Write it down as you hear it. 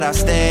I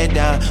stand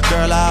down,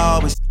 girl, I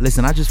always.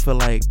 Listen, I just feel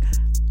like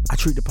I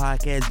treat the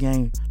podcast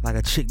game like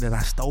a chick that I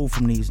stole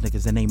from these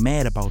niggas, and they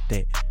mad about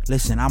that.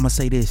 Listen, I'ma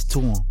say this to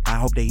them. I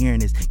hope they hearing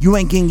this. You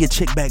ain't getting your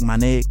chick back, my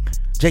nigga.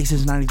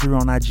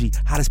 Jason's93 on IG,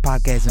 hottest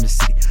podcast in the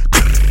city.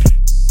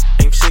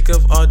 I'm sick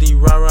of all the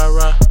rah rah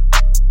rah.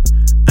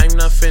 I'm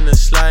not finna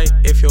slide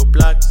if your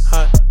block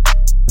hot.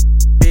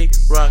 Big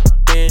rock,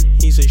 Ben,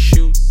 he's a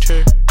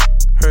shooter.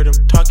 Heard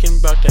him talking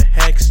about the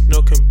hacks,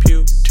 no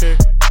computer.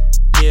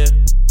 Yeah,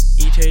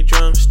 eat a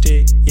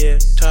drumstick, yeah,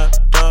 top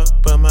dog,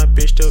 but my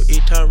bitch still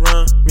eat top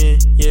ramen,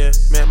 yeah.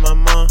 Met my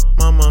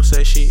mom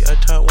said she a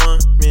top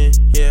woman,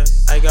 yeah.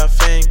 I got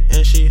fame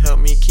and she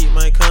helped me keep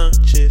my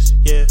conscience,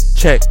 yeah.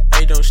 Check.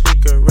 I don't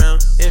sneak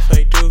around, if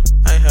I do,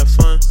 I have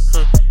fun,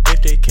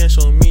 If they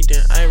cancel me,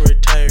 then I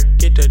retire,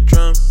 get the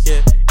drum,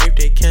 yeah. If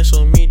they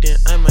cancel me, then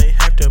I might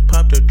have to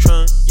pop the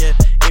trunk, yeah.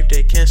 If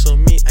they cancel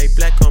me, I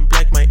black on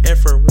black, my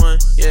effort one,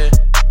 yeah.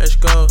 Let's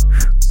go.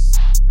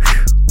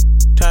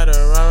 Tada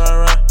rah rah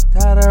rah.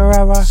 Ta-da,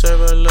 rah, rah.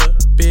 Serve a look,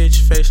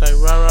 bitch face like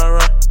rah rah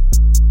rah.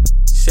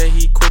 Say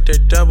he quit the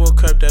double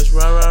cup, that's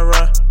rah rah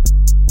rah.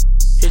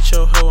 Hit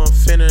your hoe, I'm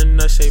finna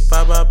nut, say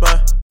bye bye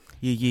bye.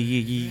 Yeah.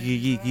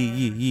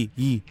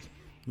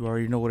 You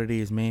already know what it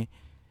is, man.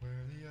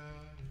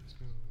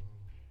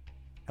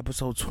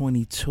 Episode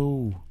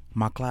 22,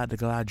 my Clyde the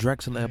Glide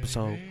Drexler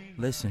episode.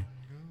 Listen,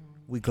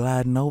 we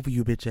gliding over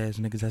you bitch ass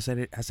niggas. I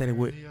said it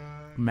with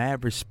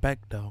mad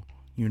respect though.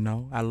 You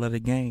know, I love the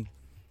game.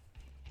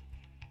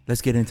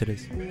 Let's get into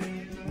this.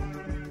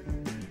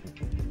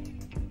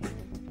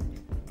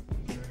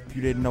 If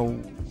you didn't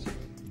know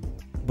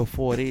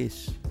before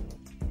this,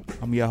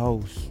 I'm your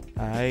host,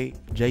 alright?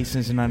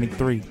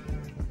 Jason's93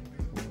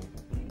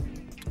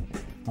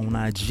 on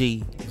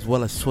IG as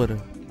well as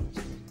Twitter.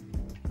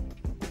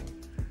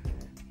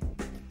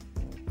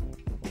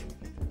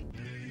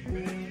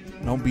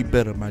 Don't be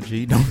bitter, my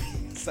G. Don't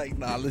be say,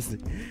 nah, listen.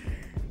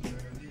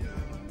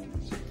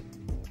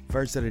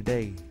 Verse of the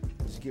day.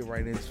 Let's get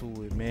right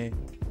into it, man.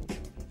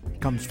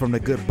 Comes from the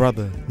good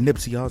brother,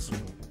 Nipsey Hussle.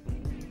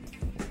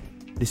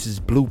 This is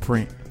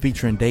Blueprint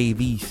featuring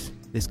Dave East.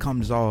 This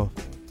comes off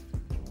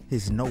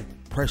his No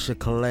Pressure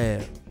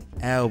collab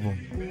album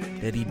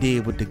that he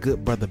did with the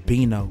good brother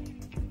Bino.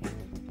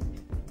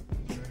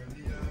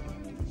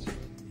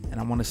 And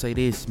I want to say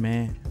this,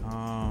 man.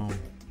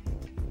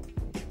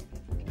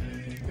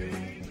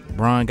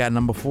 Bron got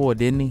number 4,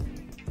 didn't he?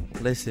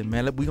 Listen,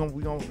 man, we gon'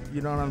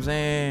 you know what I'm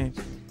saying?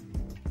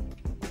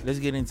 Let's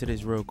get into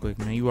this real quick,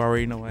 man. You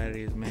already know what it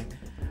is, man.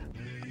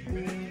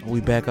 We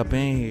back up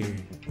in here.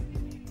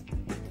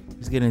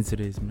 Let's get into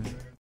this, man.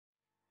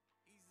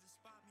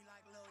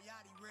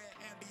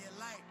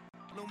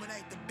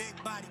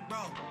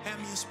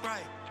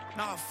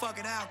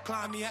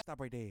 Stop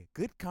right there.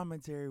 Good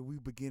commentary. We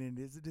beginning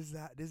this. This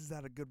is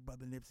how the good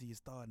brother Nipsey is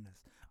starting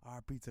us.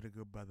 RP to the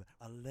good brother.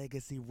 A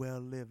legacy well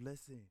lived.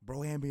 Listen,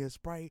 bro, hand me a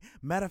Sprite.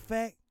 Matter of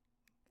fact,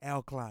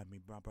 alkaline me,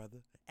 my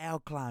brother.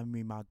 Alkaline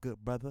me, my good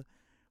brother.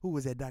 Who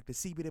was that, Dr.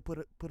 CB that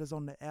put us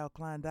on the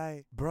alkaline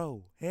diet?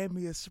 Bro, hand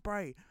me a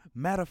Sprite.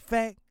 Matter of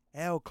fact,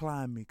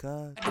 alkaline me,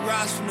 cuz.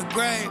 Rise from the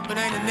grave, but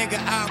ain't a nigga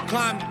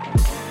alkaline me.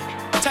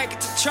 Take it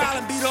to trial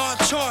and beat all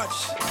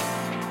charges.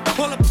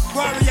 Pull up a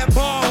Rari at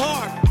ball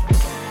hard.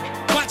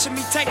 Watching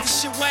me take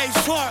this shit way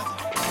farther.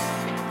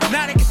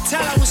 Now they can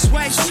tell I was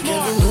way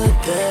smart.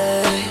 Good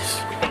days.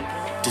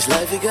 This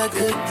life, it got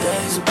good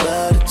things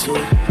about it too.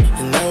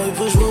 And now we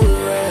push with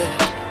red.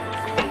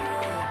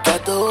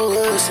 Got the whole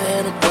world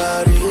saying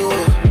about you.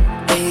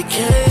 And you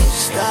can't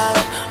stop.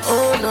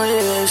 Oh no, you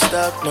ain't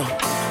stop, no.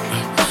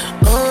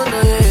 Oh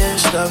no, you ain't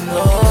stop,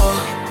 no.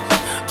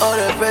 All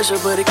that pressure,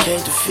 but it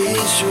can't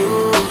defeat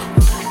you.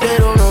 They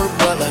don't know the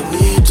part like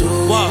we do.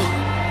 Whoa.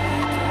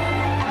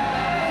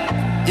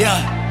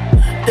 Yeah.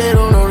 They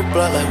don't know the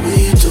block like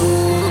we do.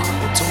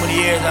 Too many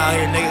years out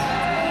here,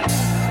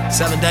 nigga.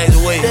 7 days a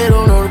week. They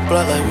don't know the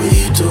block like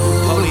we do.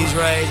 Police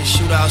raids, the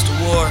shootouts, the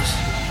wars,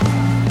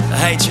 the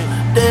hatred.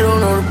 They don't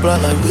know the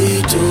block like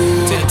we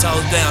do. 10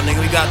 toes down,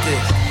 nigga, we got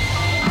this.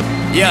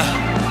 Yeah.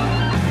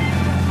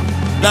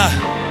 Nah.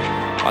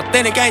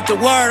 Authentic ain't the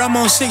word, I'm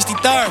on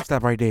 63rd.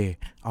 Stop right there.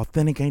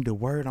 Authentic ain't the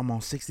word, I'm on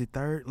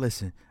 63rd.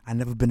 Listen, I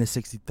never been to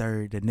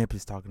 63rd that Nip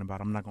is talking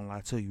about. I'm not gonna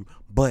lie to you.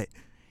 But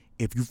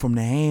if you from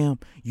the Ham,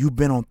 you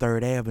been on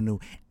 3rd Avenue.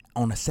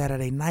 On a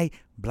Saturday night,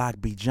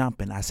 block be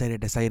jumping. I say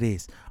that to say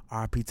this.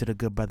 RP to the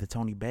good brother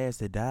Tony Bass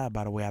that died,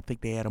 by the way. I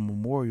think they had a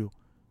memorial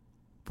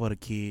for the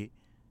kid,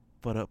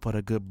 for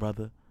the good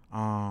brother.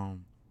 I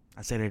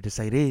say that to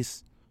say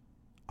this.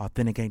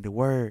 Authentic ain't the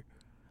word.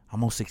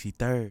 I'm on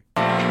 63rd.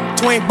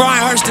 Between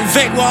Brian Hurst and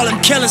Vic, where all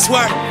them killers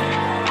were.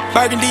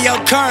 Burgundy, your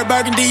curb,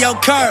 Burgundy, your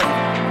curb.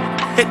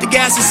 Hit the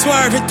gas and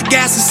swerve, hit the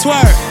gas and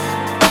swerve.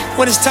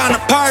 When it's time to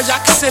purge, I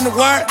can send the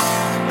word.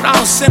 When I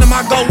don't send them,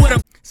 I go with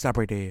them. Stop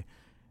right there.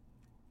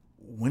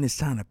 When it's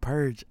time to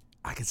purge,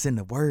 I can send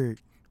the word,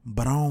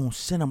 but I don't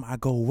send them, I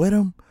go with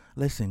them.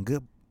 Listen,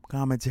 good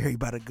commentary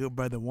by the good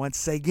brother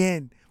once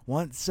again.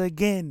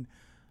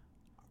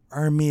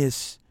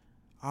 Hermes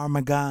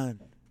Armagon.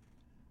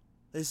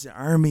 Listen,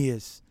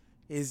 Hermes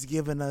is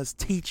giving us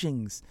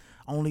teachings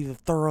only the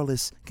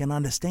thoroughest can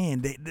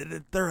understand,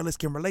 the thoroughest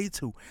can relate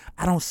to.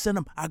 I don't send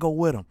them, I go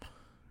with them,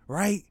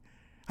 right?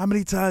 How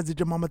many times did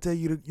your mama tell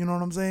you to, you know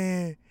what I'm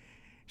saying?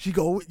 She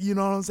go, you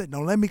know what I'm saying?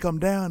 Don't let me come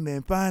down there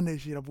and find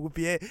that shit. I'm whoop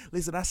your ass.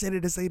 Listen, I said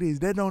it to say this.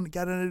 That don't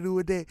got nothing to do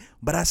with that.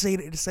 But I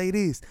said it to say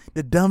this.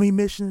 The dummy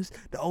missions,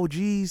 the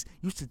OGs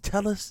used to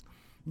tell us,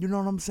 you know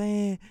what I'm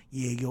saying?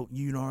 Yeah, yo,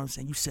 you know what I'm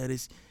saying? You said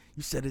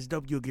it's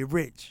dope, you'll get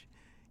rich.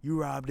 You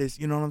rob this,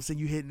 you know what I'm saying?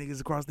 You hit niggas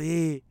across the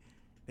head.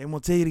 They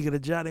won't tell you to get a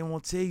job. They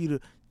won't tell you to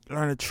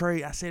learn a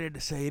trade. I said it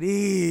to say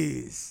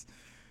this.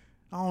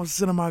 I don't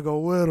send them, I go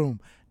with them.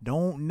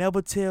 Don't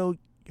never tell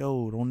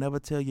your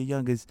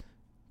youngest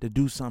to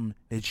do something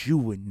that you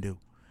wouldn't do.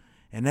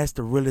 And that's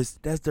the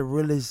realest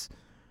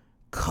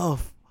cut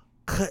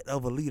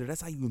of a leader.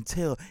 That's how you can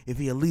tell if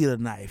he a leader or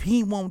not. If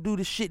he won't do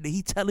the shit that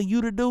he telling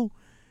you to do,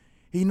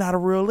 he not a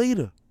real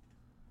leader.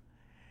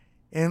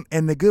 And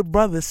the good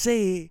brother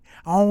said,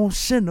 I don't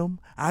send him,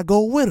 I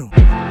go with him.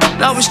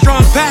 Love is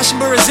strong passion,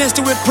 but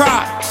resisted with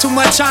pride. Too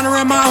much honor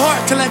in my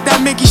heart to let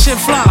that Mickey shit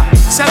fly.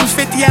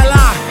 750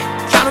 LI,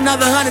 count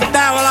another 100,000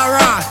 while I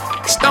ride.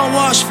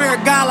 Stonewall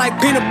spirit guy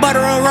like peanut butter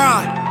on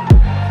ride.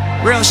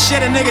 Real shit,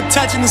 a nigga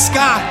touching the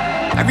sky.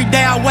 Every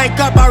day I wake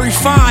up, I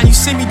refine. You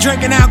see me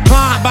drinking out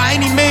Klein. By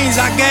any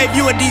means, I gave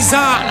you a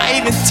design. I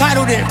even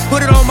titled it, put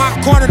it on my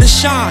corner to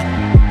shine.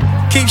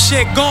 Keep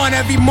shit going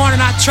every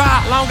morning I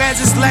try. Long as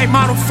it's late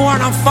model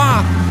foreign, I'm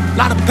fine.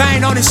 Lot of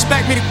pain, don't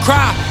expect me to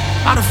cry.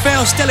 Lot of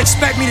fail, still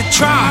expect me to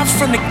try. I'm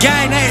from the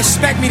gang, they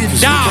expect me to die.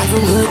 We got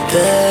them good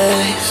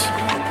days.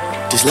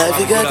 This life,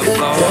 we got good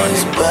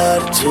days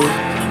about it too.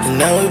 And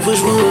now we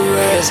push wood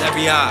red.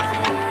 Every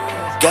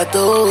eye. Got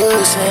the whole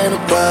hood saying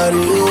about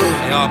you.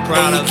 They all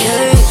proud and of you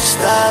can't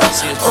stop.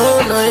 Oh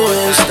no, you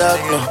ain't stop,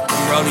 no.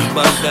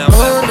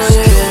 Oh no,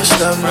 you ain't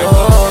stop, no.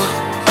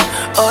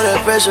 All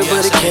that pressure,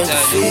 but it can't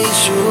defeat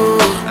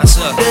you.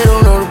 They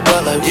don't know the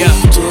part like we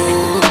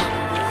do.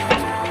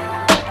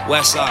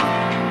 Westside.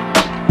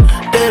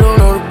 They don't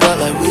know the part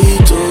like we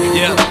do.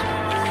 Yeah.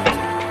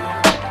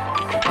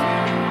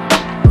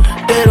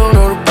 They don't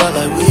know the part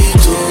like we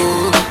do.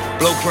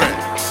 Blueprint.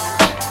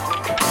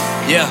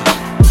 Yeah.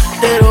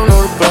 They don't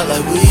know the part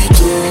like we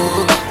do.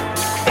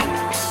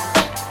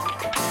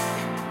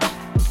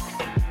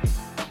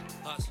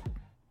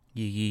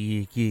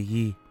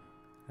 Yeah.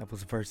 That was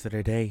the first of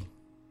the day.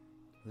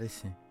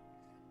 Listen.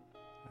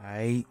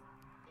 Alright.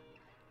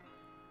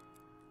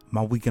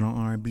 My weekend on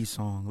R&B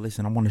song.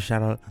 Listen, I want to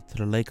shout out to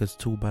the Lakers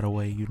too, by the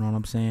way. You know what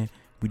I'm saying?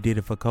 We did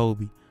it for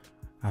Kobe.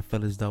 I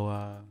feel as though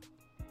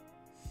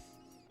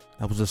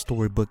that was a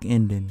storybook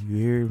ending. You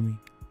hear me?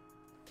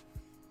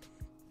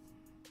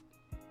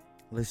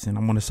 Listen,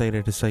 I'm going to say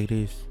that to say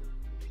this.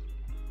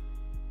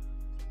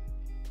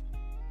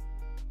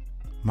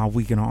 My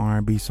weekend on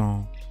R&B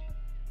song.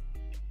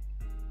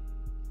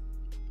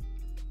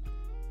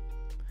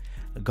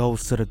 It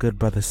goes to the good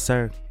brother,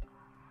 sir.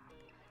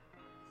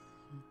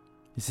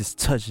 This is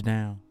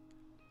touchdown.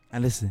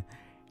 And listen,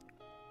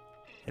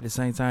 at the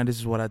same time, this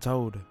is what I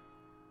told her.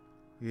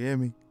 You hear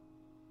me?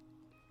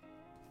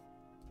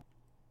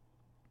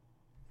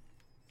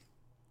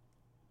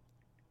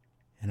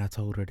 And I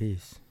told her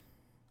this.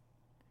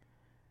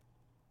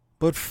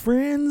 But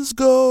friends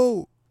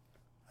go.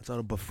 I told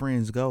her, but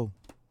friends go.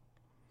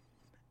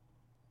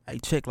 Hey,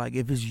 check, like,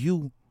 if it's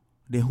you,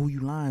 then who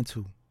you lying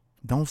to?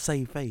 Don't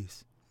save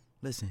face.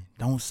 Listen,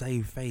 don't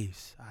save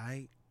face, all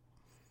right?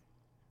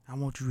 I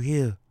want you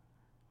here.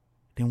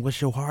 Then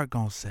what's your heart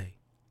gonna say?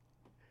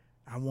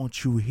 I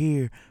want you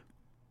here.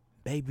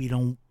 Baby,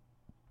 don't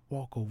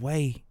walk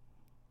away.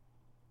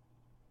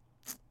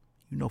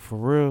 You know, for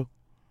real.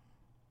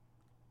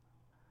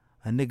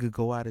 A nigga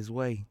go out his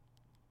way.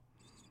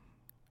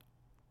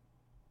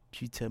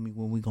 She tell me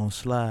when we gonna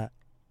slide.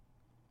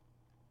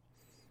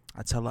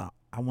 I tell her,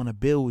 I want to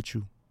build with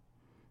you.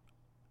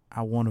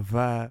 I want to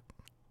vibe.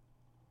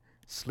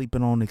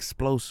 Sleeping on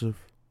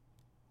explosive.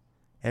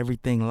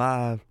 Everything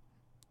live.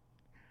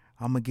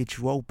 I'm going to get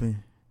you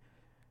open.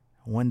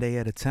 One day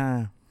at a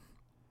time.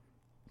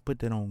 Put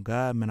that on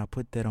God, man. I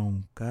put that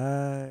on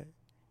God.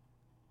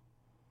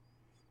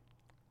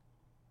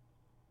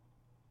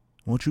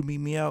 Won't you meet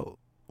me out?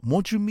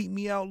 Won't you meet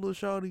me out, little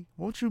shorty?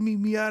 Won't you meet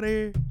me out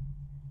here?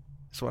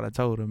 That's what I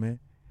told her, man.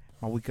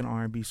 My weekend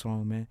R&B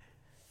song, man.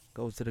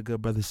 Goes to the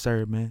good brother,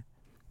 sir, man.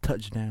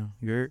 Touchdown.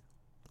 You heard?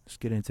 Let's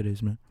get into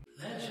this, man.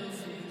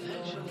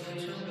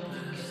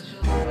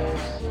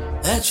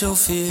 Let your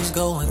fears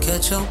go and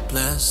catch your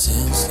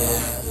blessings,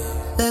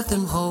 yeah. Let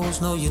them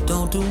hoes know you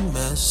don't do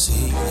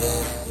messy,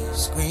 yeah.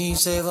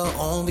 Screensaver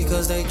on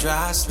because they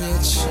dry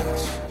snitch.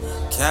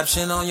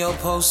 Caption on your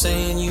post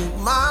saying you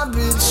my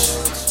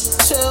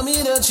bitch. Tell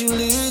me that you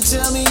leave,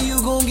 tell me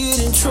you gon' get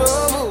in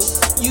trouble.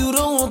 You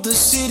don't want the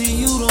city,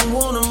 you don't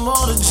want them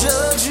all to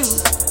judge you.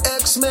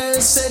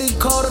 X-Man said he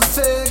caught a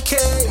fair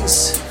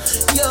case.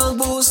 Young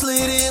bull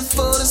slid in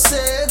for the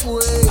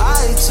Segway.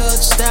 I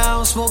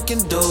touchdown,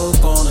 smoking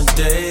dope on a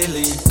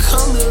daily.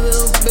 Come to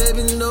little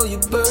baby, know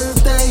your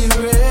birthday, you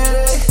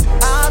ready?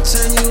 I I'll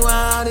turn you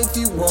out if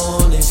you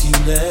want, if you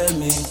let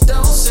me.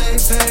 Don't say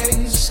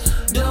face,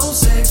 don't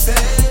say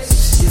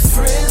face. Your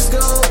friends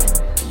go,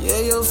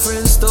 yeah, your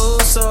friends stole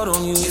salt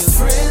on you. Your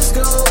friends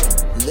go,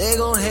 they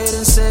gon' hate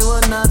and say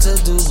what not to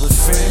do, but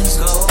friends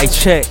go. Hey,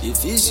 check.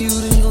 If it's you,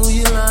 then who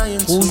you lying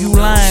to? Who you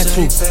lying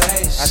to?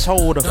 I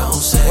told her.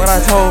 What I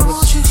told her.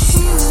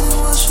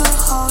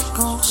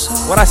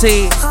 What I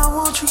said. I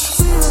want you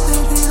here,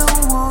 baby,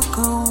 don't walk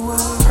away.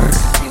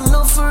 You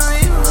know for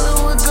real,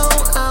 we'll go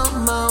out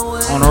my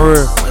way. On the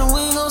real. When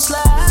we gon'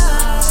 slide.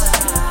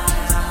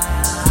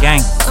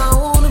 Gang. I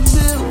wanna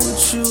build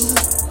with you.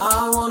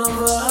 I wanna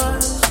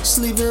ride.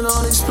 Sleeping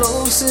on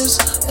explosives,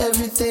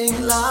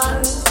 everything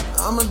live.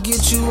 I'ma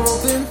get you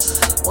open,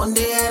 one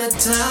day at a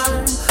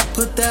time.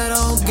 Put that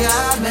on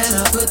God, man,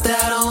 I put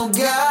that on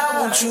God.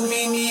 Won't you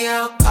meet me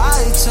out?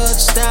 I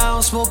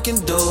touchdown, smoking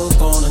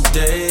dope on a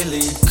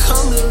daily.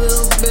 Come here,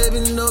 little baby,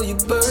 know your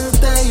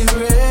birthday, you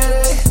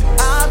ready?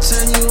 I'll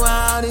turn you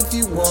out if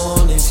you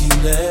want, if you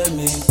let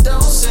me.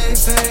 Don't say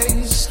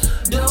face,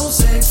 don't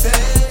say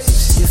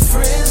face. Your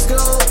friends go,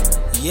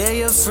 yeah,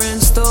 your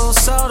friends stole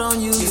salt on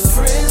you. Your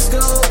friends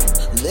go,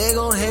 they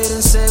gon' hate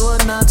and say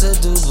what not to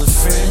do, but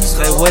friends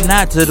go. Say what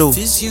not to do. If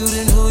it's you,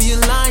 then who you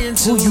lying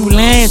to? Who you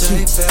lying to?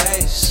 Don't say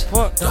face.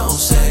 Fuck. Don't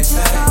say face.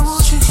 I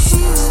want you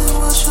here,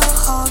 what's your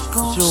heart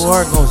gon' What's your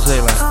heart gon'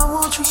 say like? I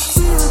want you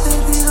here,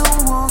 baby,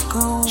 don't walk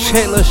away.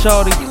 Check lil'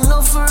 shorty. You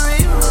know for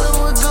real,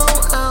 we'll go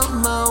out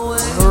my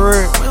way. For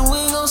real. When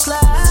we gon' slide,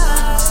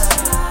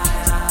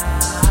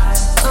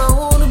 I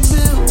wanna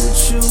build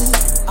with you.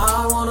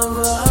 I wanna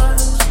ride.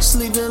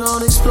 Sleeping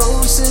on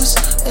explosives,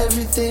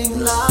 everything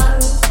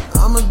live.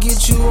 I'ma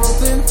get you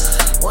open,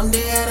 one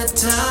day at a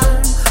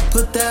time.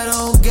 Put that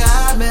on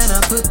God, man,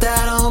 I put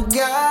that on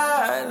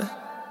God.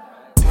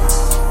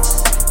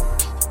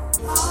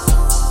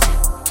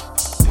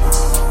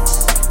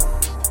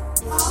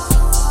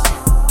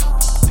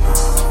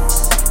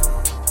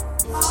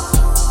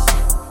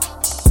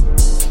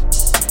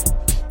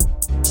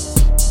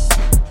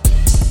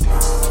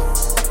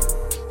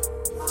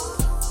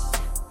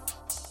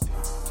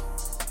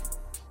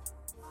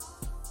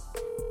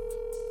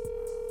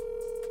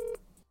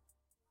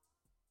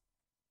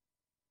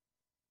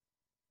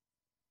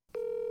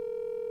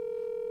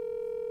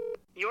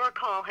 Your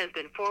call has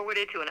been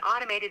forwarded to an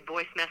automated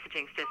voice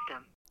messaging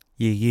system.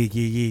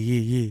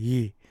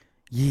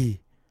 Yeah.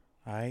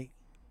 Alright.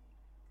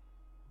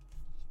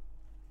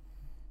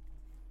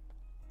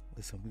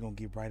 Listen, we're gonna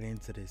get right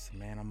into this,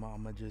 man.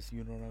 I'ma just,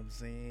 you know what I'm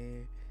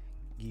saying?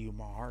 Give you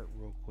my heart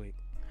real quick.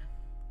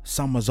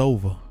 Summer's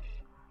over.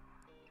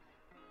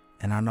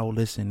 And I know,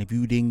 listen, if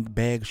you didn't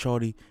bag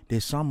shorty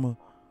this summer,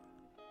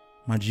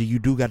 my G, you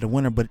do got the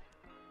winner, but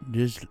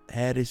just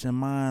have this in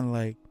mind,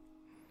 like,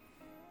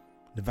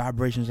 the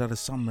vibrations of the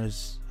summer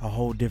is a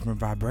whole different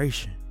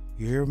vibration.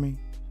 You hear me?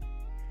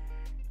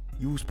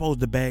 You were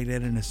supposed to bag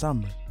that in the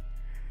summer.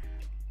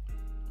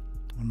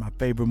 One of my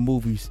favorite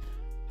movies,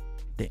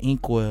 The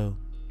Inkwell.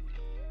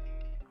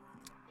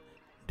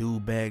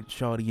 Dude bagged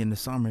shorty in the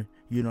summer.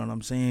 You know what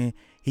I'm saying?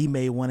 He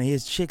made one of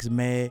his chicks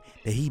mad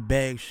that he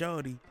bagged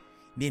shorty.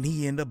 Then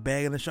he ended up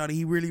bagging the shorty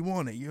he really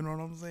wanted. You know what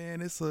I'm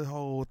saying? It's a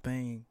whole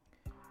thing.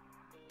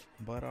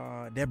 But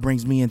that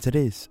brings me into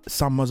this.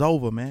 Summer's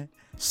over, man.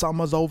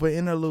 Summer's over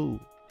interlude.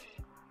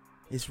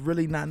 It's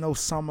really not no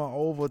summer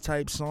over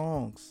type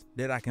songs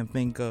that I can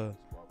think of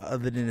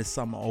other than the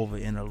summer over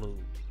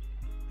interlude.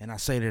 And I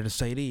say that to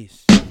say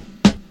this.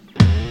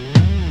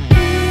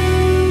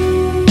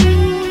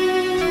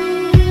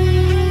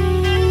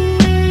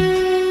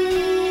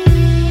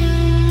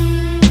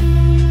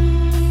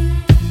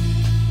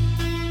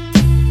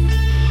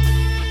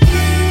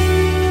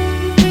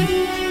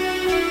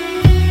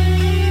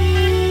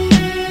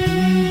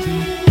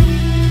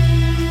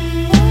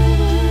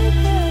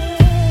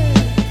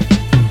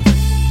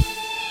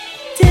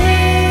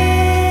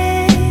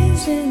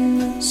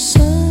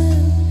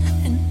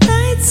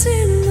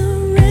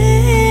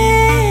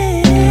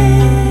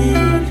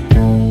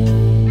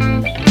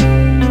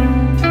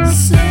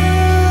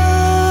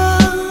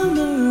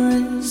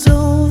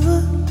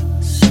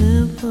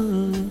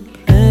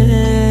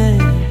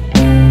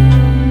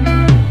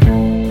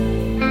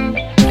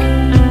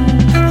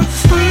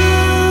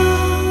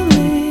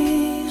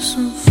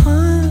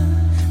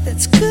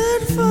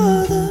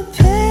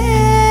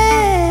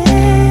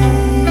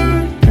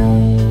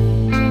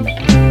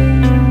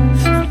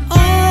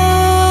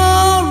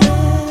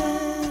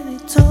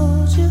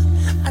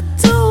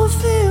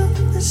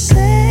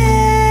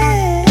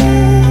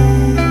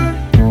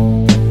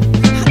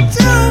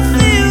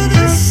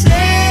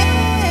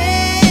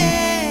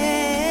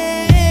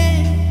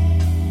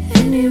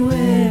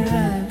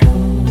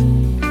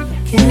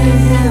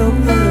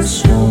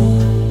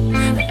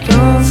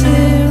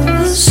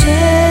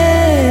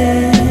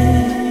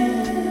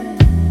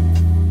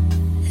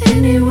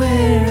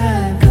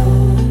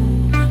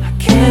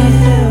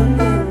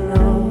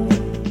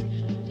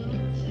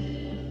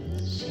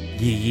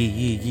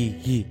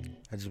 Yeah.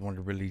 I just wanted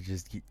to really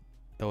just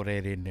throw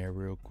that in there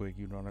real quick.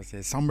 You know what I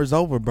said? Summer's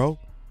over, bro.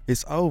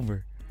 It's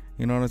over.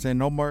 You know what I'm saying?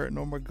 No more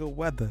good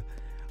weather.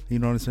 You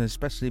know what I'm saying?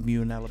 Especially if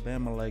you in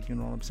Alabama, like, you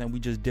know what I'm saying? We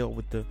just dealt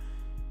with what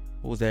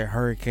was that,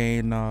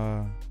 hurricane,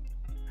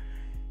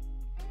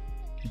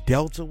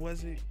 Delta,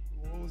 was it?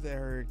 What was that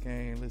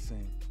hurricane?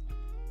 Listen.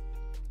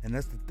 And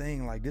that's the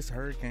thing, like, this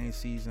hurricane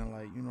season,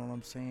 like, you know what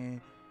I'm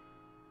saying?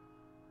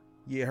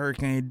 Yeah,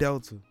 Hurricane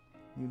Delta.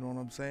 You know what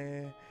I'm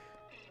saying?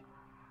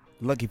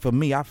 Lucky for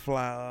me, I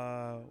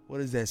fly, what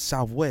is that,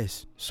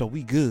 Southwest. So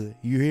we good.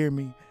 You hear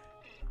me?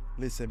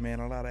 Listen, man,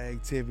 a lot of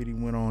activity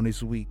went on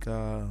this week.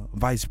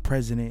 Vice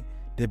President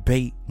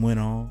debate went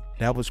on.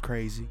 That was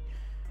crazy.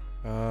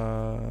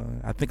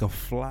 I think a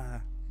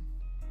fly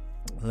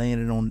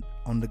landed on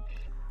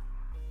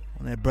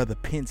that brother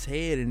Pence's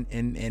head,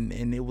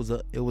 and it was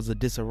a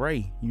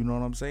disarray. You know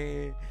what I'm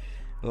saying?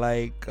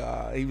 Like,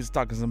 he was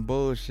talking some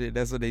bullshit.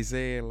 That's what they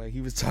said. Like,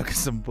 he was talking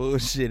some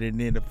bullshit, and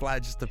then the fly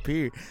just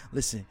appeared.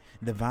 Listen,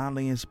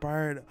 divinely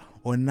inspired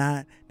or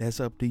not, that's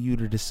up to you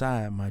to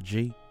decide, my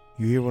G.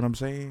 You hear what I'm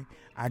saying?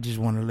 I just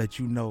want to let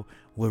you know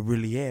what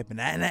really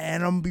happened. And I'm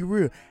gonna be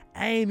real.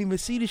 I ain't even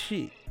see the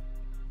shit.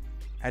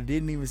 I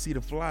didn't even see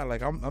the fly.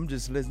 Like, I'm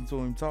just listening to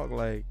him talk.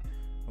 Like,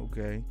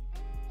 okay,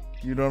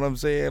 you know what I'm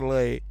saying?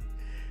 Like,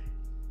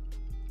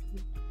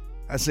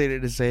 I say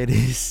that to say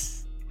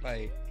this.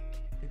 Like,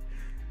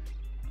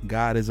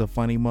 God is a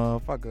funny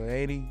motherfucker,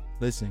 ain't he?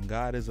 Listen,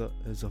 God is a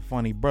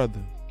funny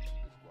brother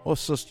or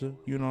sister.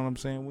 You know what I'm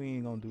saying? We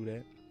ain't gonna do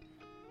that.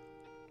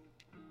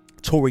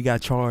 Tory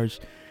got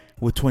charged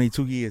with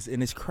 22 years,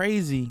 and it's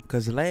crazy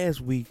because last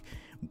week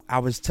I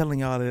was telling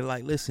y'all that,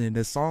 like, listen,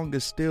 the song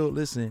is still,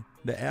 listen,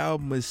 the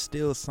album is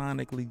still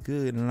sonically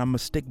good, and I'm gonna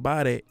stick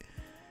by that.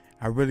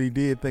 I really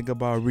did think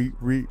about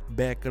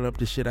backing up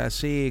the shit I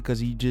said, because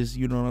he just,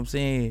 you know what I'm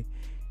saying,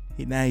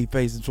 now he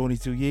facing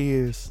 22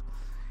 years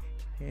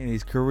and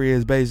his career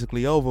is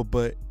basically over.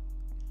 But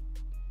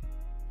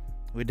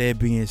with that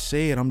being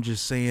said, I'm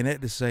just saying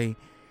that to say,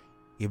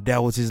 if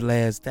that was his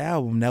last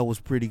album, that was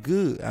pretty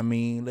good. I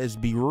mean, let's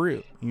be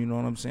real. You know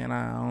what I'm saying?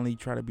 I only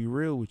try to be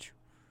real with you.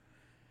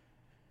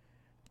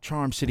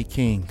 Charm City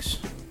Kings.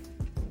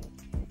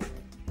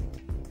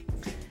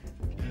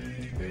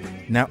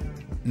 Now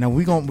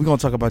we gonna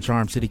talk about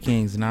Charm City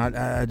Kings. Now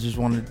I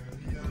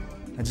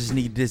just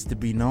need this to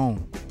be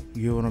known.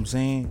 You hear what I'm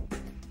saying?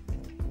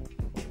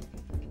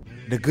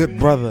 The good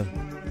brother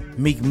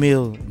Meek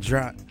Mill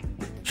dropped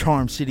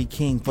Charm City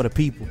King for the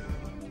people,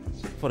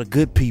 for the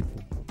good people.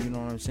 You know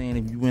what I'm saying?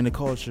 If you in the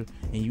culture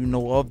and you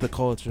know of the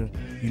culture,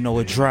 you know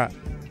it dropped.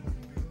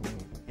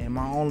 And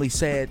my only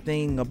sad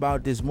thing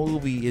about this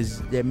movie is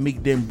that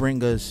Meek didn't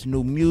bring us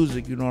new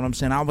music. You know what I'm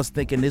saying? I was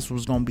thinking this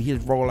was gonna be his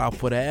rollout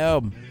for the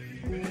album,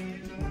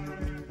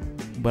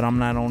 but I'm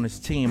not on his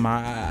team.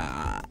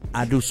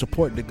 I do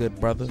support the good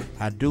brother.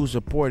 I do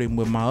support him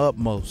with my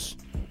utmost.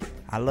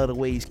 I love the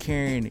way he's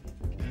carrying it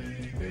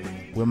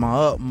with my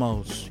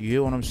utmost. You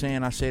hear what I'm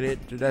saying? I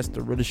said that's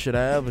the realest shit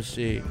I ever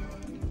said.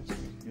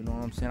 You know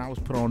what I'm saying? I was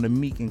put on the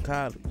Meek in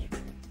college.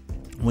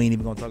 We ain't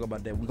even gonna talk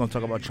about that. We're gonna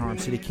talk about Charm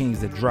City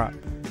Kings that dropped,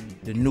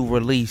 the new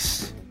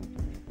release.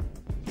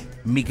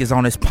 Meek is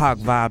on his Pac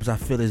vibes, I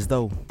feel as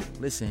though.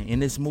 Listen, in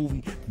this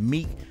movie,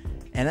 Meek,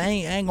 and I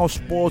ain't gonna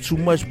spoil too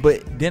much,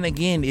 but then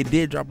again, it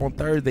did drop on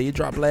Thursday. It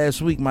dropped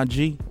last week, my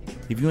G.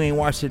 If you ain't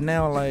watched it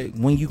now, like,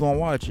 when you gonna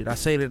watch it? I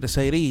say that to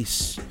say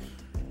this.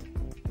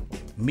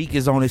 Meek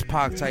is on his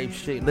Pac type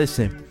shit.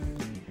 Listen,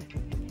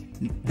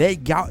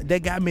 that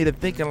got me to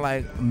thinking,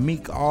 like,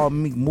 all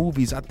Meek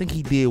movies. I think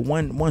he did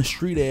one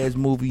street ass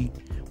movie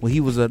where he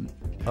was a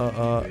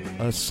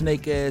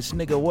snake ass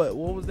nigga. What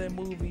was that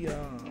movie?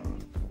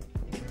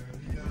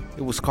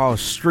 It was called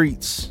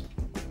Streets.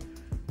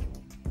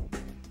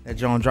 That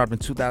John dropped in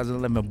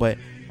 2011. But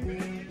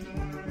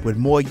with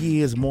more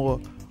years, more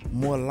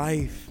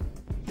life,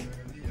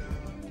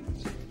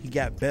 he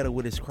got better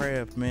with his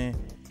craft, man.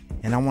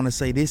 And I want to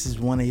say this is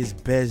one of his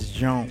best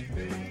jump.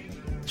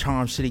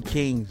 Charm City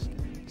Kings.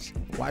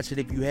 Watch it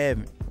if you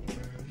haven't.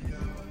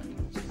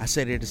 I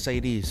said it to say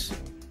this.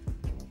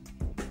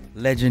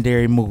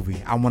 Legendary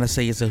movie. I want to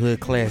say it's a hood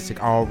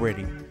classic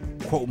already.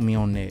 Quote me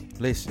on that.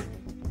 Listen.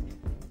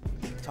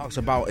 It talks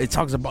about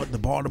the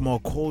Baltimore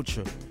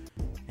culture.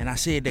 And I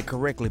said that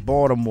correctly.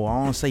 Baltimore.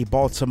 I don't say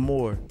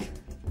Baltimore.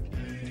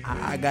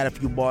 I got a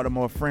few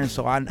Baltimore friends,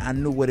 so I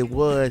knew what it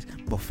was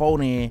before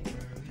then.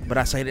 But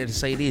I say that to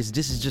say this.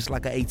 This is just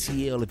like an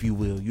ATL, if you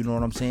will. You know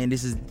what I'm saying?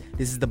 This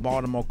is the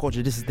Baltimore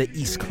culture. This is the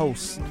East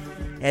Coast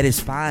at its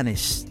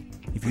finest,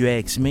 if you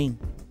ask me.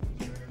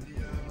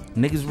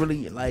 Niggas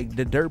really like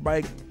the dirt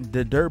bike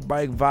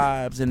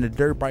vibes, and the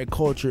dirt bike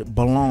culture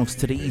belongs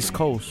to the East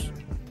Coast.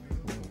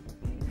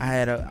 I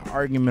had an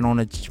argument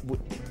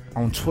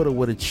on Twitter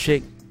with a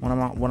chick, one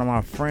of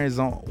my friends,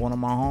 one of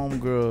my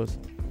homegirls.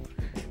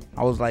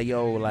 I was like,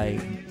 yo, like,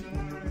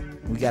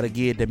 we gotta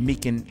give the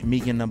Meek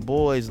and the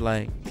boys,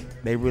 like,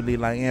 they really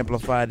like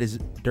amplify this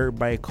dirt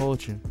bike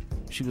culture.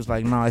 She was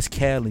like, nah, it's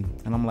Cali.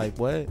 And I'm like,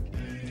 what?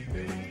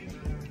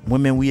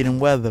 Women, weed,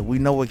 and weather. We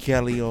know what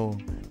Cali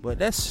on. But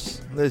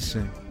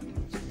listen,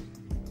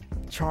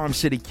 Charm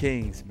City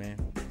Kings, man.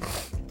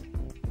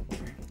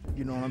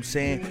 You know what I'm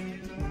saying?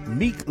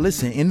 Meek,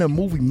 listen, in the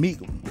movie, Meek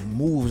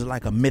moves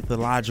like a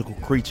mythological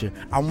creature.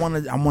 I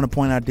wanna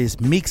point out this.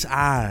 Meek's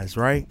eyes,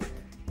 right?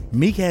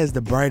 Meek has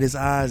the brightest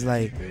eyes.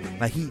 Like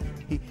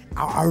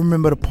I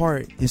remember the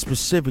part in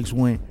specifics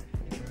when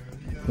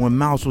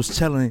Mouse was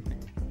telling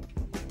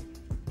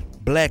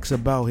Blacks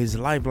about his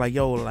life. Like,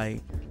 yo,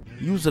 like,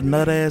 you was a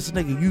nut ass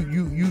nigga.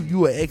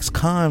 You an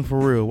ex-con for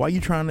real. Why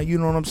you trying to, you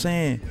know what I'm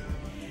saying?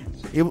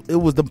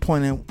 It was the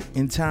point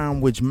in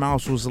time which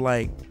Mouse was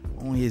like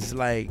on his,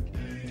 like,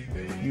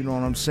 you know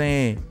what I'm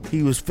saying?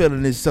 He was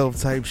feeling himself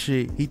type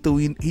shit. He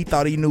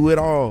thought he knew it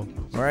all,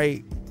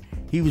 right?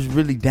 He was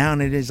really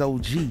down at his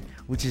OG,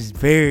 which is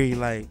very,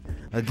 like,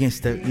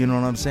 against the, you know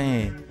what I'm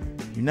saying?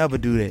 You never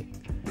do that.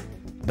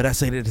 But I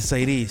say that to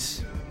say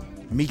this.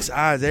 Meek's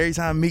eyes, every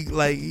time Meek,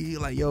 like,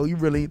 yo, you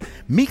really,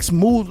 Meek's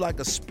moves like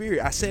a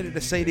spirit. I said it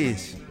to say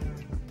this.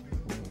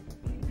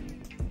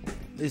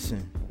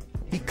 Listen,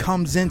 he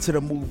comes into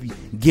the movie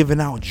giving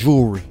out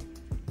jewelry,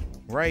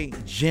 right?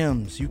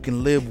 Gems you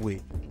can live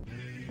with.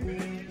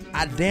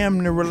 I damn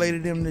near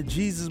related him to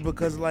Jesus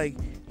because, like,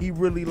 he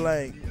really,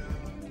 like,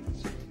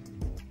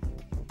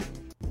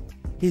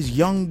 his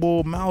young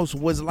boy Mouse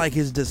was like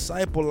his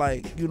disciple,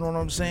 like, you know what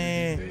I'm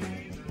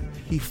saying?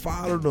 He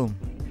followed him.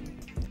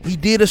 He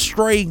did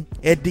astray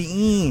at the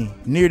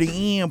end, near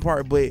the end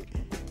part, but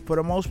for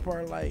the most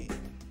part, like,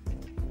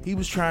 he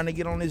was trying to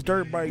get on his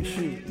dirt bike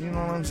shit, you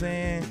know what I'm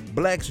saying?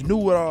 Blacks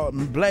knew it all.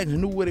 Blacks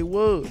knew what it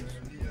was.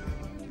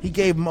 He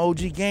gave him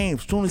OG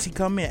games. As soon as he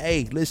come in,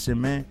 hey,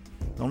 listen, man,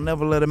 don't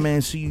never let a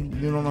man see you,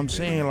 you know what I'm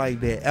saying, like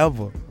that,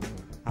 ever.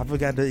 I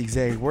forgot the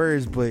exact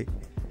words, but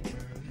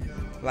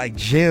like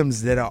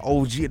gems that are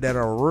OG, that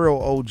are real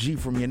OG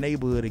from your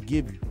neighborhood to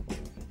give you.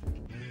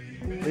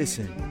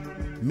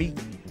 Listen, Meek,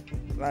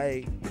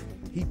 like,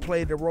 he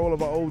played the role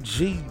of an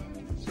OG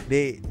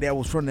that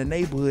was from the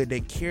neighborhood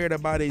that cared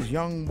about his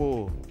young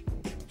boy.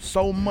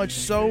 So much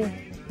so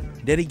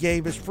that he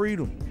gave his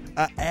freedom.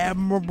 An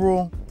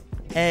admirable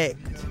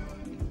act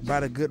by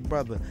the good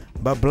brother,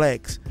 by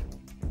Blacks,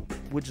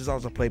 which is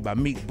also played by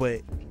Meek,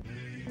 but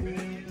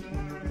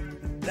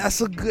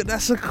that's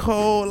a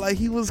cold, like,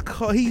 he was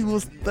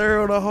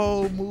thorough the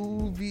whole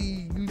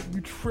movie.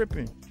 You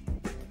tripping.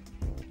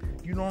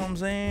 You know what I'm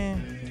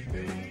saying?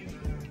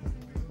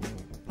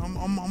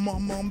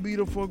 I'm gonna be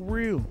the fuck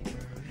real.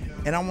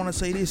 And I want to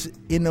say this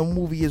in the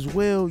movie as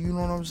well, you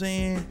know what I'm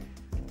saying?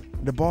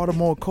 The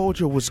Baltimore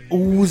culture was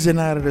oozing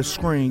out of the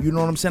screen, you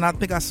know what I'm saying? I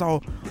think I saw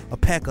a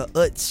pack of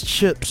Utz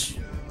chips,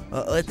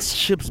 a Utz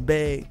chips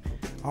bag.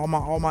 All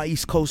my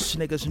East Coast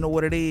niggas know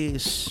what it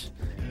is.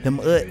 Them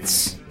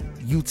Utz,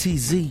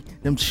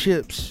 UTZ, them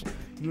chips,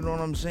 you know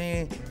what I'm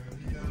saying?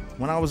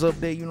 When I was up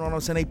there, you know what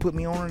I'm saying, they put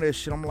me on that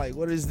shit. I'm like,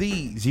 what is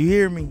these? You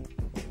hear me?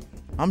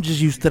 I'm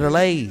just used to the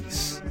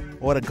Lay's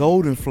or the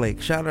Golden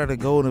Flake. Shout out to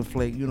Golden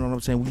Flake. You know what I'm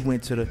saying? We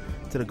went to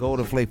the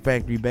Golden Flake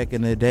factory back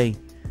in the day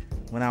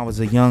when I was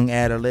a young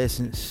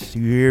adolescent.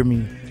 You hear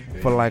me?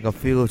 For like a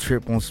field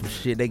trip on some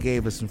shit. They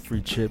gave us some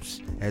free chips,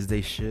 as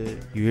they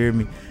should. You hear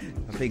me?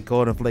 I think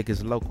Golden Flake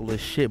is local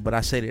as shit, but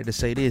I say that to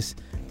say this.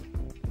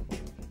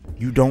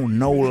 You don't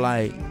know,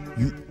 like,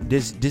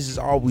 this is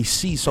all we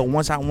see. So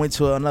once I went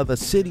to another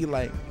city,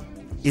 like,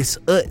 it's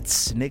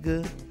Utz,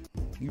 nigga.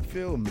 You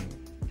feel me?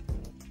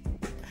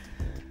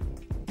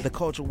 The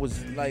culture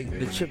was like,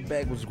 the chip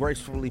bag was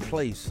gracefully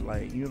placed,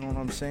 like, you know what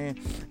I'm saying?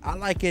 I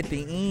like at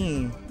the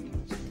end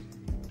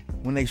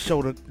when they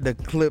show the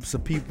clips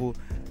of people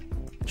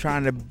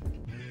trying to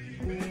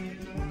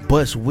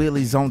bust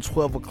wheelies on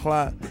 12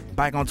 o'clock,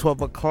 bike on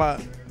 12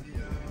 o'clock.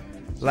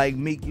 Like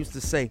Meek used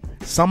to say,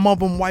 some of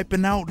them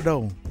wiping out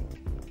though.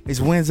 It's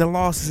wins and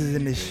losses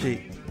in this shit.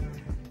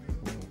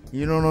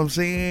 You know what I'm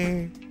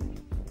saying?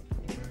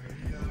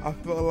 I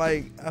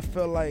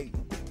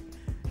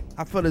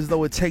feel as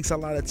though it takes a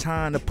lot of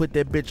time to put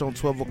that bitch on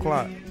 12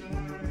 o'clock.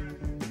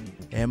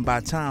 And by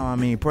time, I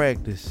mean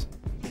practice.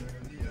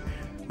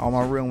 All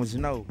my real ones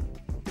know.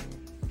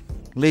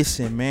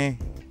 Listen, man.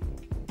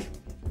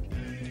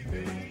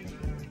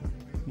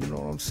 You know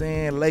what I'm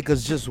saying?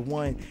 Lakers just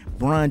won.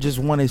 Bron just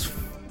won his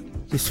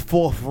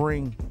fourth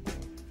ring.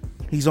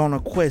 He's on a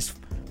quest.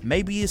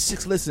 Maybe his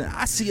sixth. Listen,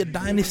 I see a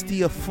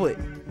dynasty afoot.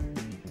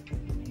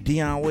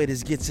 Deion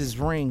Waiters gets his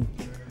ring.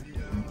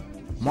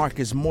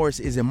 Marcus Morris,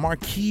 is it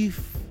Markeith?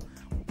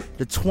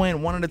 The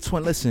twin, one of the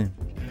twin. Listen,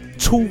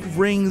 2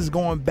 rings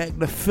going back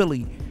to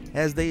Philly,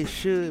 as they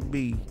should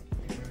be.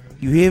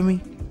 You hear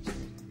me?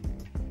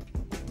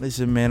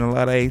 Listen, man, a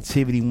lot of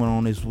activity went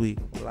on this week.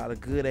 A lot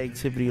of good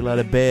activity, a lot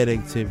of bad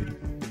activity.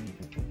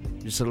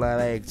 Just a lot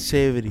of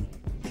activity.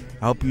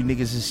 I hope you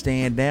niggas is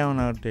staying down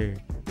out there.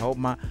 I hope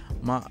my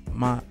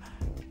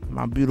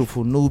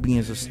beautiful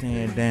Nubians are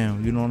staying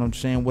down. You know what I'm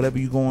saying? Whatever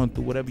you going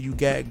through, whatever you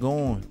got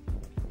going,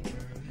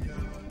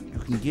 you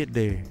can get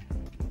there.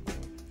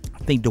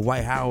 I think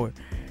Dwight Howard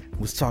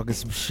was talking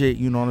some shit,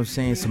 you know what I'm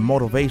saying? Some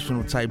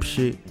motivational type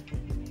shit.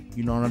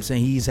 You know what I'm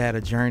saying? He's had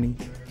a journey.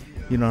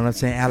 You know what I'm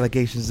saying?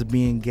 Allegations of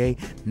being gay.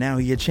 Now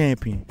he a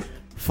champion.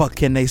 Fuck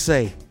can they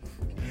say?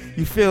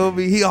 You feel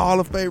me? He a Hall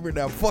of Famer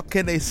now. Fuck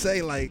can they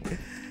say? Like,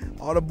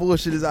 All the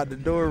bullshit is out the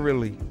door,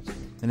 really.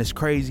 And it's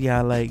crazy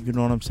how, like, you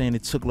know what I'm saying,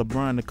 it took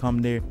LeBron to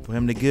come there for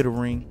him to get a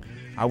ring.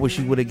 I wish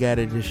he would have got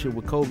this shit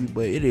with Kobe,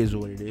 but it is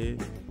what it is.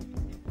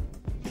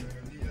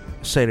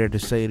 I say that to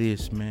say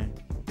this, man.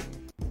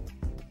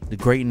 The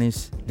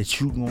greatness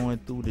that you going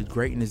through, the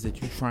greatness that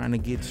you trying to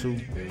get to,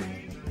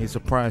 it's a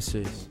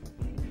process.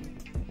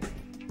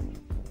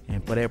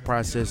 And for that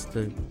process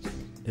to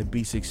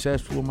be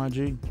successful, my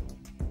G,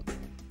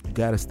 you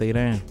gotta stay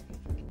down.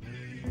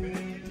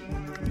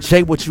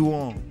 Say what you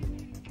want.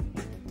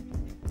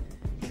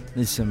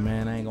 Listen,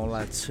 man, I ain't gonna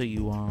lie to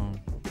you. I'm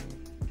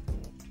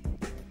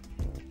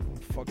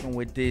fucking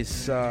with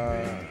this.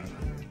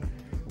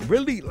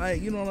 Really,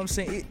 like, you know what I'm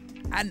saying?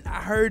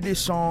 I heard this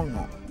song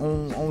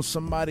on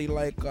somebody,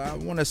 like, I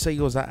want to say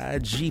it was an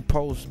IG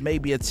post,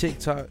 maybe a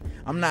TikTok.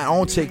 I'm not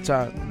on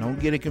TikTok. Don't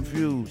get it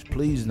confused.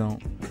 Please don't.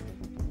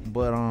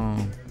 But I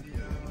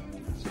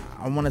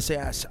want to say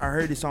I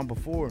heard this song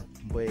before,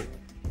 but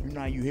you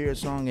know how you hear a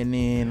song and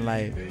then,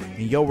 like,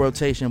 in your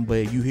rotation,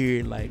 but you hear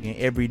it, like, in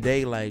every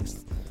day, like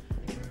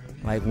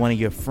one of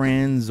your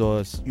friends,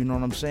 or, you know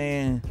what I'm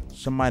saying,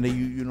 somebody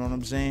you know what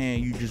I'm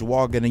saying, you just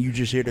walk in and you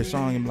just hear the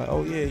song and be like,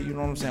 oh yeah, you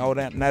know what I'm saying, oh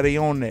that, now they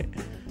on that,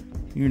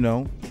 you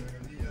know.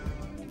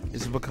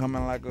 It's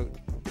becoming like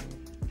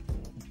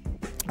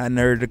I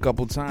nerded a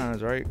couple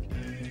times, right?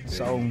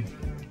 So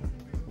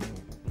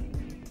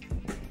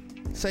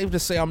safe to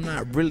say I'm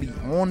not really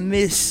on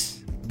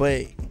this,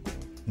 but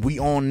we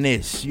on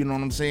this, you know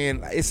what I'm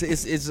saying.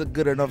 It's a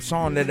good enough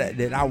song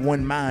that I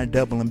wouldn't mind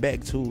doubling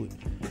back to it.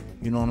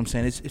 You know what I'm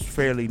saying? It's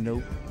fairly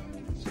new.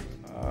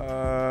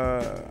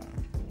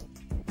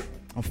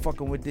 I'm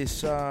fucking with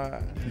this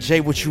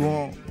Jay, what you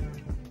want?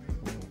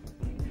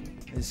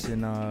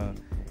 Listen,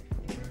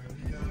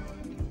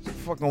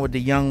 fucking with the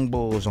young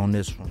bulls on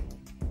this one.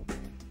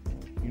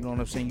 You know what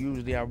I'm saying?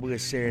 Usually I would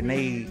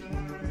serenade.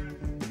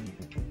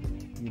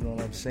 You know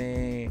what I'm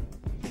saying?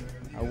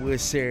 I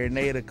would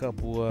serenade a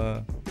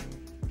couple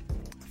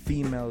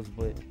females,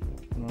 but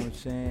you know what I'm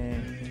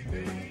saying?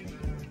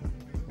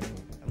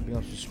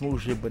 On some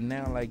smooth shit, but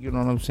now, like, you know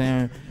what I'm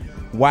saying,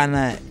 why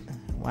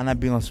not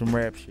be on some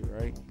rap shit,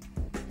 right?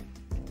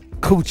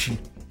 Coochie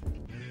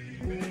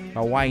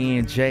by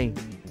YNJ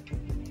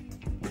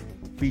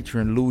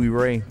featuring Louis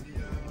Ray.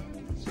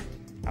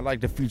 I like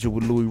the feature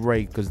with Louis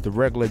Ray because the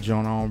regular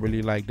joint, I don't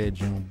really like that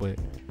joint, but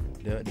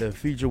the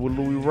feature with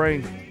Louis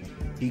Ray,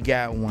 he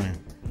got one.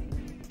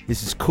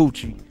 This is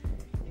Coochie,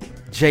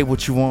 Jay,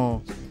 what you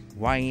want?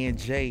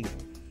 YNJ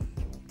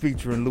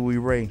featuring Louis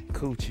Ray,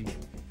 Coochie.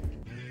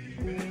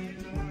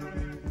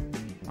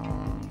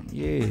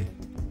 Yeah.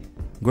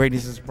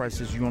 Greatness is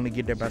priceless. You only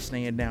get that by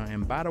staying down.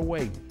 And by the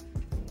way,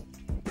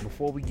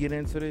 before we get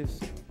into this,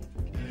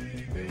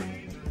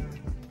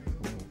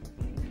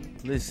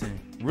 listen,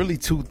 really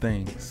two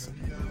things.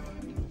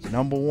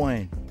 Number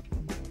one,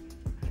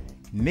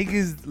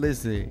 niggas,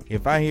 listen,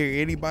 if I hear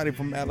anybody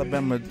from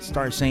Alabama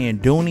start saying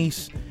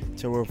Doonies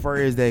to refer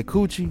as that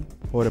coochie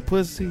or the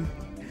pussy,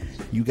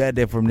 you got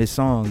that from this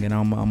song, and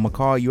I'm gonna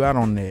call you out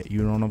on that.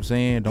 You know what I'm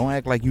saying? Don't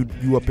act like you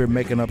up here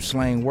making up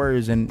slang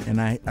words,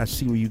 and I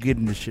see where you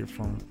getting this shit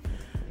from.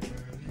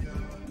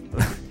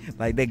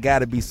 Like, there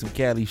gotta be some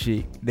Cali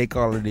shit. They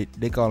calling the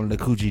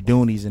Coochie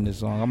Doonies in this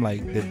song. I'm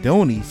like, the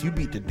Doonies? You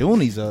beat the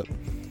Doonies up.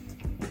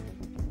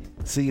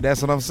 See,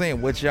 that's what I'm saying.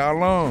 What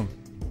y'all on?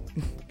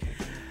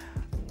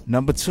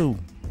 Number two.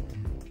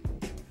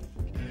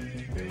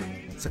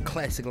 It's a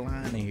classic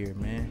line in here,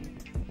 man.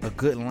 A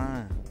good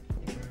line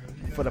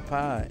for the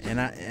pod,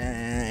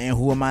 and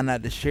who am I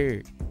not to share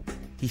it?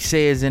 He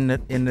says in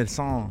the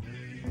song,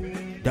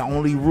 the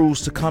only rules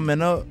to coming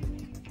up,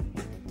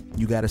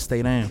 you gotta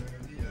stay down.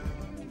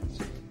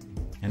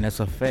 And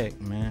that's a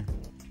fact, man.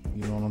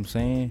 You know what I'm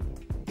saying?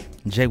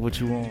 Jay, what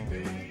you want?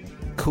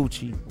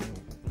 Coochie,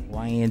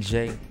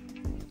 YNJ,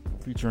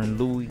 featuring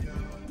Louis,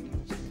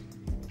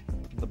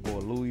 the boy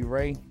Louis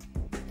Ray.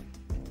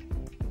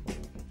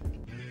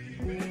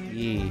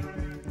 Yeah,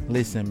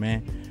 listen,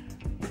 man.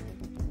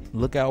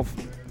 Look out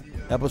for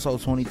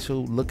episode 22.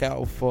 Look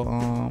out for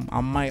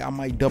I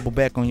might double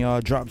back on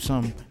y'all. Drop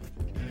something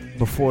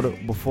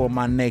before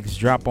my next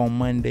drop on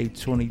Monday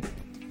 20.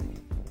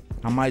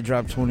 I might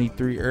drop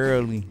 23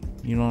 early.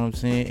 You know what I'm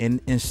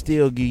saying? And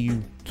still give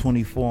you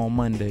 24 on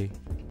Monday.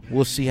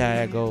 We'll see how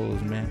it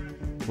goes, man.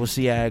 We'll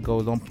see how it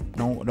goes.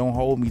 Don't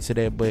hold me to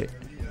that, but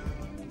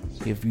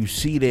if you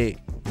see that,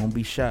 don't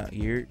be shocked.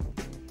 You heard?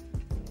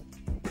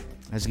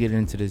 Let's get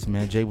into this,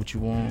 man. Jay, what you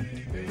want?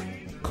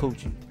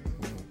 Coochie.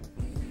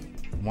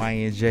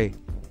 YNJ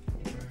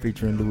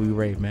featuring Louis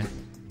Ray, man.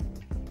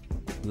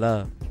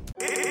 Love.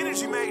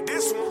 Energy made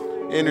this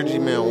one. Energy,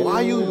 man, why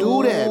you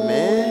do that,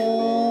 man?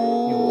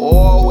 You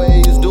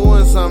always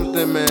doing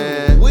something,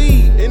 man.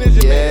 Energy,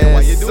 yes, man,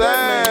 why you do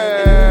that,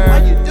 man? Why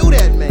you do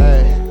that, man?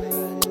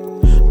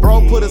 Hey.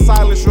 Broke put a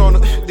silencer on the.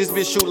 This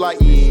bitch shoot like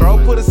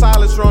bro, put a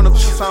silencer on the.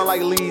 She sound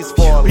like leaves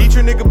falling. Beat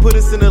your nigga, put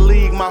us in the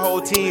league, my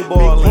whole team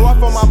ballin'. Pull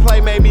off on my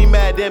play, made me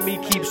mad, then me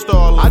keep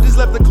stalling. I just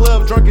left the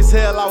club drunk as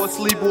hell, I was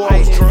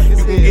sleepwalking.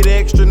 You can get an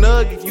extra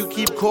nug if you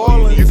keep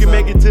calling. You can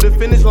make it to the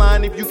finish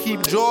line if you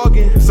keep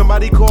jogging.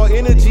 Somebody call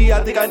energy,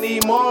 I think I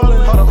need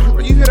Marlon. Hold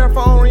on, you hear that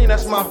phone ring?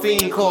 That's my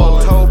fiend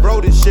calling. Told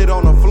bro this shit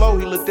on the floor,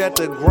 he looked at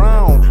the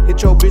ground.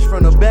 Hit your bitch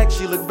from the back,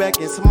 she looked back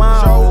and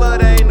smiled. Show love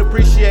that ain't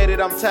appreciated,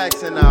 I'm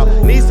taxing out.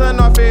 Need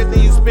something off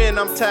everything you spend,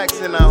 I'm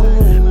taxing out.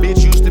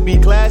 Bitch used to be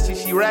classy,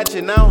 she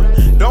ratchet now.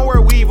 Don't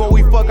wear weave when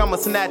we fuck, I'ma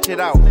snatch it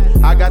out.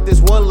 I got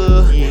this one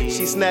lil',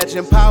 she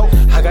snatching pout.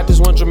 I got this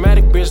one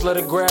dramatic bitch, let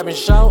her grab and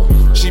shout.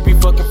 She be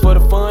fucking for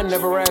the fun,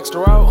 never asked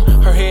her out.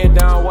 Her head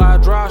down,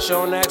 wide draw, she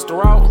don't ask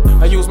her out.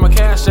 I use my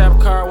Cash App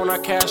card when I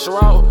cash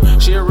her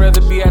out. She'd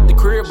rather be at the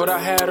crib, but I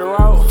had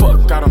her out.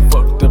 Fuck, I done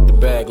fucked up the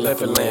bag,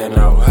 left it laying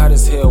out. Hot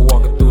as hell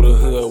walking through the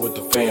hood with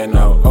the fan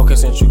out. Okay,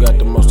 since you got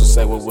the most to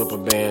say, we'll whip a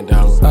band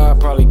out. I'll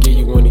probably give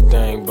you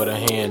anything but a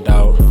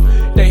handout.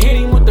 They hit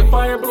him with the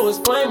fire, blew his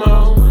flame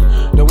out.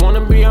 They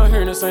wanna be out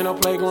here, this ain't no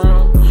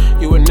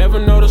playground. You would never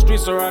know the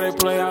streets or how they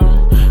play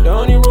out. The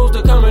only rules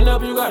to coming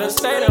up, you gotta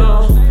stay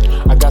down.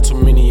 I got too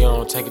many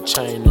on, take a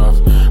chain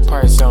off.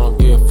 Price I don't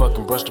give,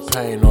 fucking brush the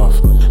pain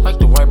off. Like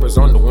the wipers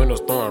on the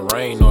windows throwing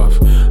rain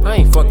off. I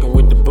ain't fucking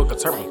with the book, I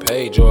turn my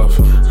page off.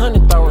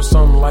 100,000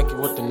 something like it,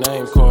 what the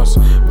name costs.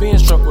 Being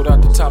struck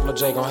without the top, Lil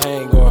J gon'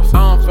 hang off.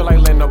 I don't feel like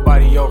letting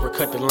nobody over,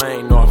 cut the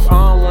lane off.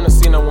 I don't wanna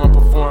see no one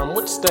perform,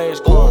 what the stage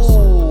costs.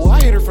 Ooh,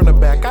 I hit her from the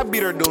back, I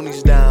beat her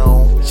doonies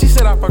down. She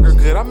said I fuck her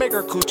good, I make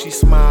her coochie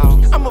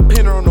smile. I'm a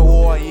pinner on the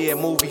wall, yeah,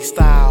 movie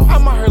style.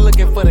 I'm out here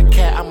looking for the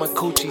cat, I'm a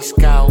coochie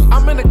scout.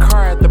 I'm in the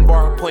car at the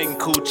bar, pointing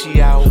coochie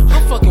out.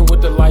 I'm fucking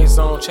with the lights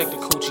on, check the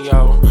coochie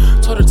out.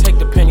 Told her take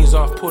the pennies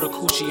off, pull the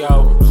coochie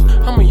out.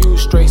 I'ma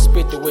use straight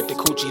spit to with the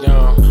coochie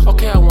down.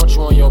 Okay, I want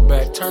you on your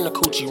back, turn the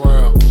coochie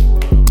round.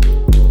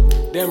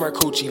 Damn, her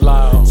coochie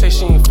loud. Say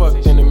she ain't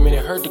fucked in a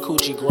minute, heard the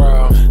coochie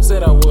growl.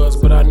 Said I was,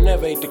 but I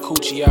never ate the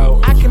coochie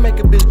out. I can make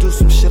a bitch do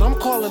some shit, I'm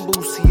calling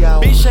Boosie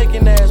out. Be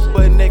shaking ass,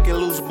 butt naked,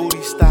 loose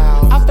booty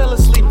style. I fell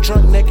asleep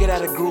drunk naked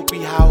at a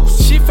groupie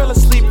house. She fell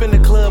asleep in the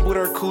club with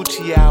her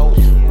coochie out.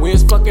 We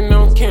was fucking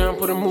on cam,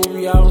 put a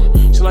movie out.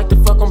 She like to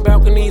fuck on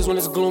balconies when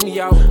it's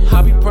gloomy out.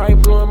 I be probably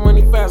blowing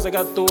money fast, I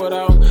got to throw it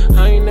out.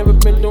 I ain't never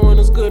been doing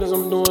as good as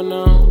I'm doing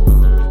now.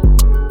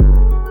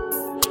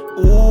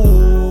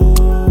 Ooh.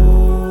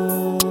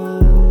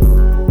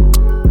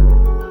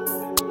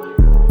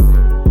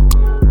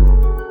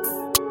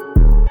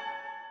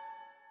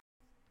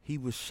 He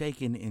was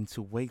shaken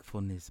into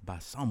wakefulness by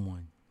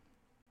someone.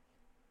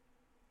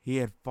 He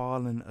had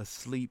fallen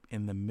asleep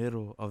in the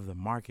middle of the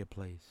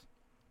marketplace,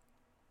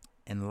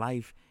 and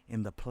life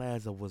in the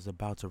plaza was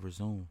about to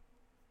resume.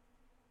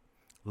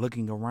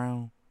 Looking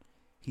around,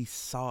 he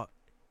sought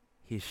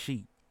his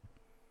sheep,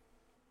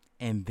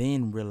 and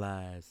then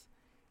realized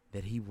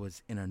that he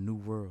was in a new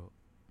world.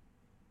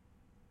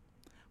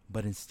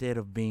 But instead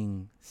of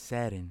being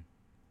saddened,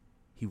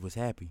 he was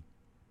happy.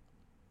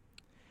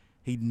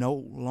 He no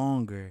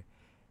longer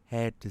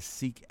had to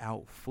seek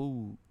out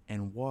food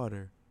and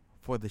water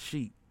for the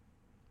sheep.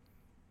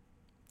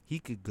 He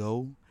could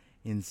go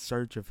in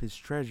search of his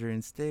treasure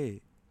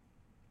instead.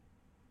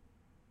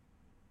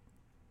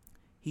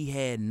 He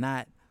had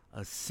not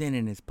a cent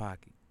in his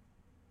pocket,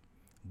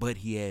 but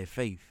he had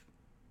faith.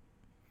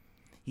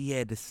 He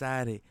had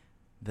decided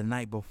the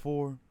night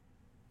before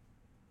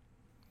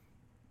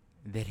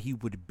that he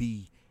would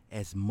be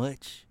as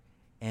much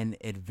an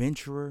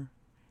adventurer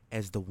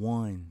as the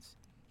ones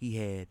he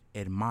had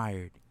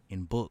admired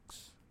in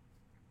books.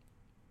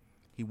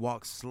 He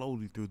walked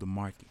slowly through the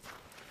market.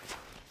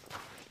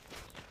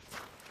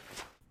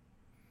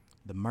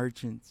 The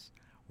merchants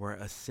were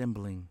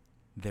assembling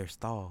their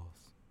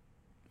stalls,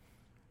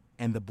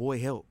 and the boy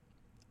helped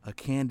a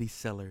candy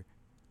seller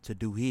to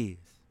do his.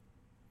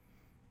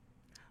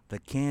 The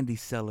candy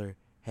seller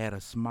had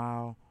a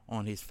smile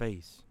on his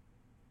face.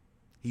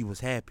 He was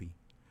happy,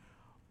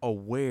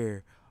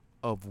 aware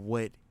of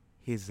what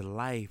his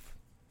life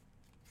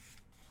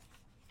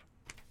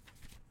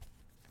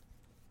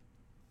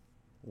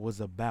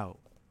was about,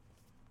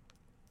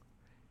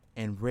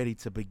 and ready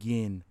to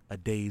begin a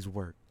day's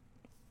work.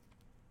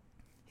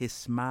 His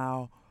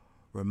smile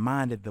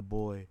reminded the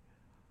boy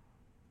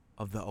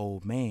of the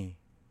old man,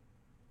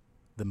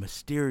 the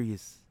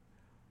mysterious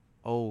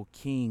old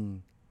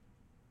king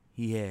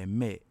he had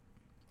met.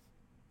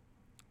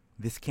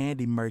 This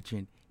candy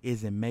merchant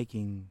isn't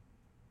making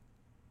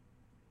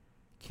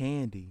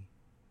candy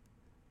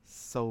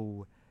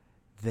so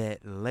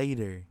that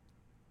later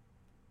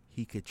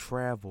he could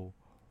travel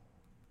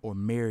or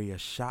marry a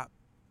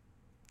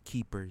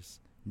shopkeeper's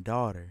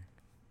daughter.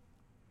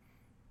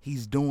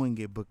 He's doing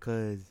it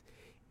because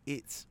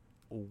it's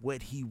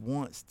what he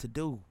wants to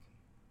do,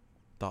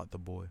 thought the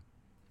boy.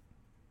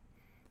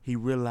 He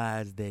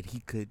realized that he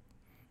could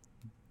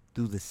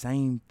do the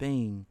same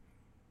thing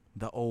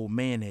the old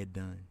man had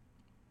done.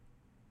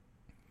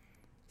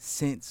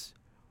 Since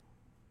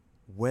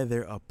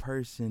whether a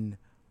person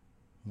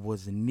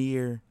was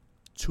near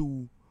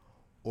to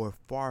or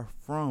far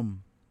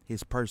from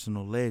his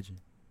personal legend.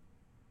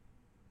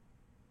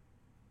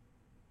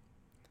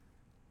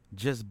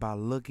 Just by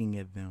looking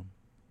at them,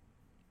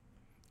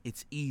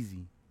 it's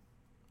easy.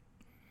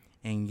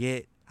 And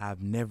yet,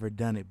 I've never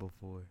done it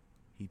before,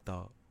 he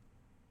thought.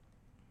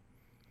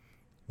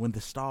 When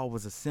the stall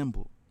was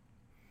assembled,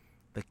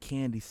 the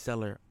candy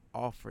seller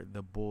offered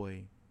the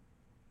boy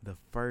the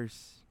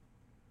first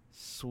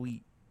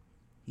sweet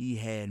he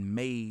had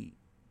made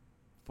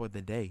for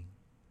the day.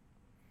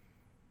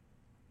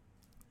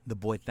 The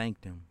boy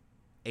thanked him,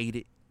 ate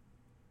it,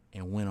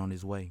 and went on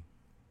his way.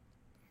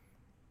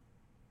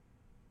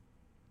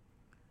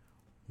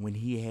 When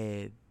he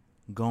had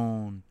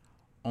gone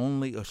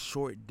only a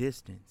short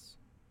distance,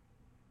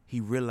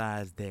 he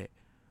realized that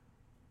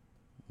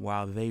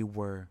while they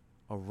were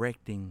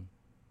erecting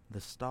the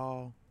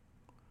stall,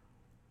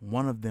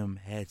 one of them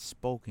had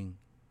spoken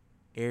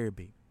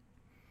Arabic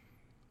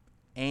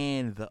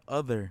and the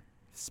other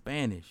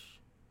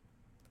Spanish,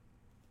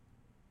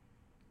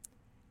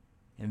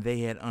 and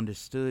they had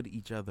understood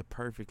each other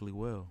perfectly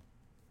well.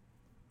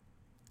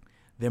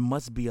 There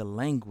must be a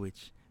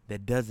language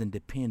that doesn't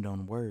depend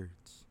on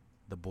words,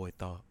 the boy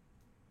thought.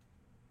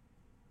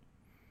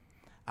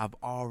 I've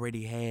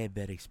already had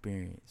that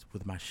experience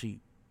with my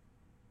sheep,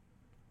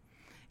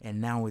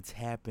 and now it's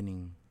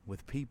happening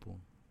with people.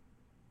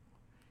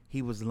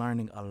 He was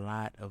learning a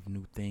lot of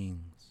new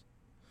things.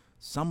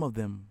 Some of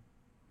them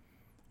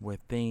were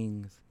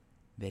things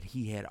that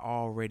he had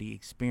already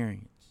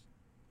experienced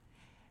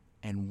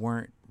and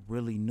weren't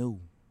really new,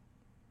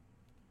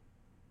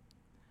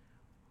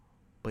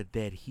 but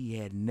that he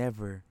had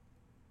never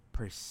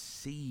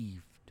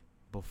perceived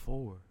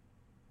before.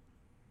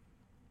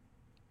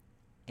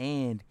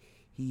 And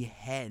he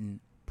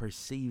hadn't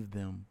perceived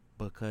them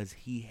because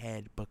he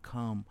had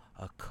become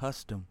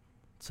accustomed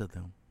to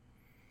them.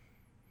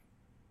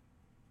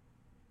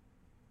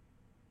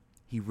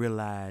 He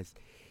realized,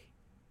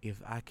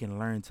 if I can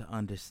learn to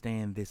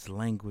understand this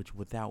language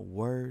without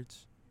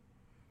words,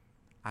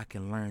 I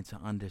can learn to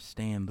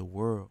understand the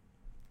world.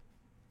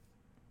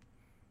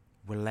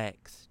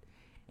 Relaxed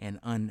and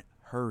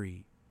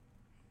unhurried,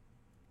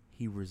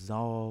 he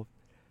resolved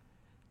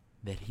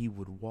that he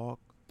would walk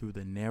through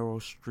the narrow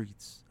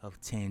streets of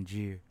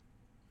Tangier.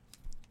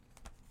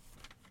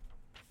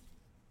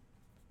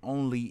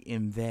 Only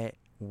in that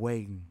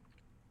way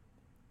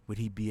would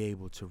he be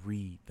able to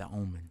read the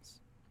omens.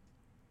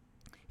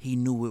 He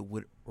knew it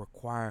would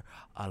require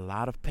a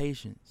lot of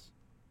patience,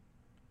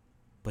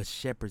 but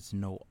shepherds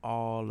know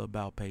all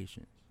about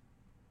patience.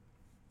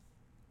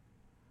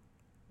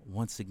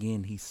 Once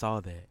again, he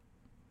saw that.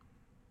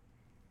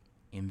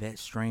 In that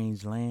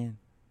strange land,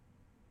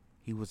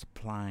 he was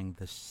applying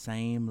the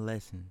same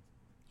lessons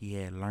he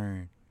had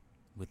learned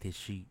with his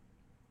sheep.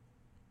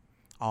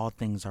 All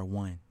things are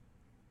one,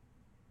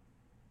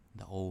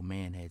 the old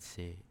man had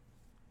said.